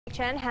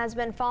Chen has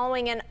been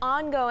following an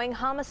ongoing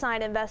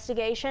homicide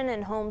investigation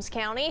in Holmes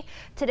County.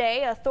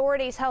 Today,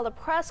 authorities held a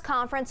press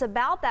conference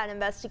about that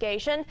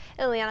investigation.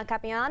 Ileana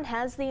Capian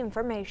has the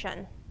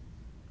information.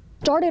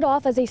 Started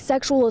off as a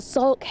sexual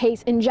assault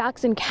case in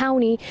Jackson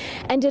County,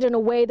 ended in a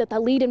way that the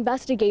lead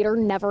investigator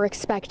never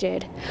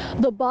expected.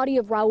 The body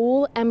of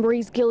Raul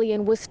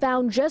Embrees-Gillian was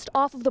found just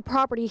off of the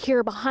property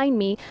here behind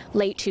me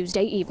late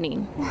Tuesday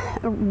evening.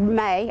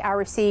 May, I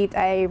received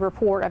a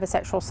report of a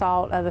sexual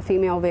assault of a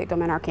female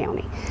victim in our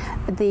county.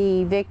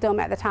 The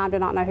victim at the time did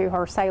not know who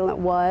her assailant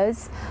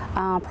was.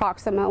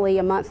 Approximately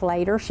a month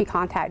later, she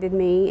contacted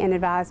me and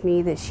advised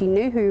me that she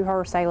knew who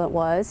her assailant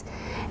was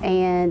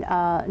and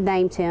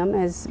named him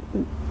as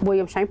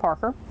William Shane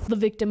Parker. The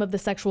victim of the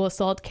sexual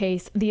assault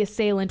case, the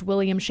assailant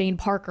William Shane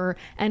Parker,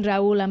 and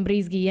Raul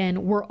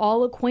Embrees-Gillian were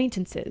all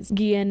acquaintances.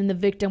 Gillian and the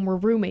victim were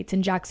roommates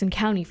in Jackson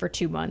County for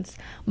 2 months.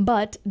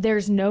 But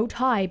there's no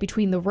tie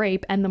between the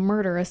rape and the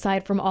murder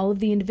aside from all of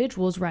the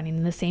individuals running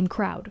in the same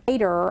crowd.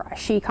 Later,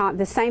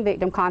 the same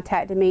victim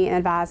contacted me and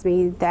advised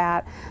me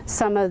that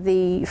some of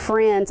the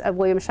friends of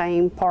William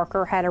Shane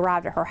Parker had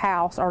arrived at her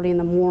house early in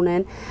the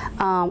morning.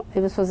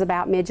 This was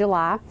about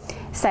mid-July,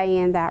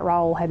 saying that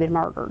Raul had been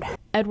murdered.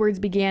 Edwards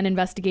began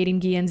investigating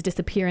Gillian's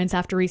disappearance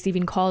after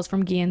receiving calls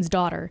from Gillian's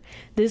daughter.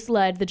 This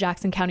led the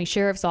Jackson County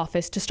Sheriff's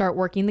Office to start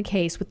working the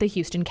case with the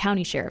Houston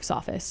County Sheriff's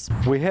Office.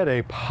 We had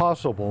a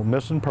possible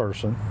missing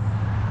person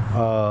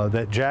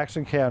that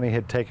Jackson County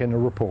had taken a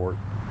report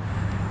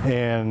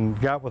and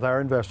got with our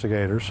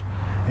investigators,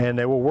 and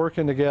they were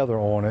working together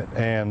on it,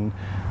 and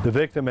the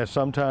victim at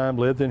some time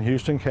lived in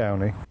Houston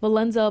County.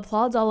 Valenza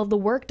applauds all of the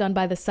work done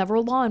by the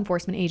several law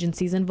enforcement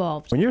agencies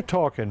involved. When you're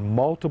talking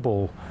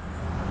multiple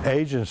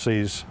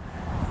agencies,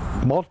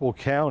 multiple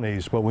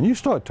counties, but when you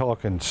start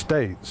talking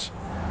states,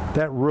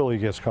 that really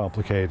gets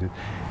complicated.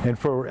 And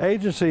for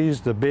agencies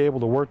to be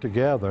able to work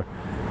together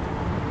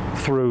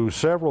through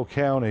several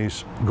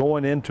counties,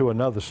 going into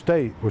another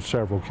state with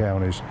several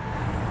counties,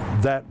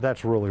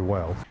 that's really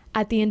well.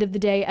 At the end of the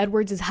day,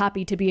 Edwards is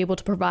happy to be able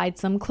to provide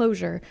some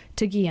closure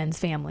to Gillian's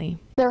family.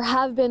 There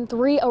have been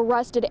 3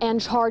 arrested and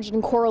charged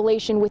in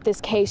correlation with this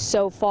case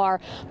so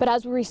far, but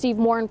as we receive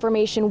more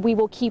information, we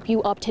will keep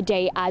you up to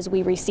date as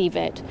we receive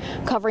it.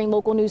 Covering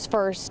local news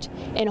first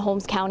in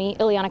Holmes County,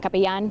 Ileana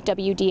Capian,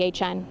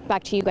 WDHN.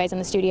 Back to you guys in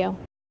the studio.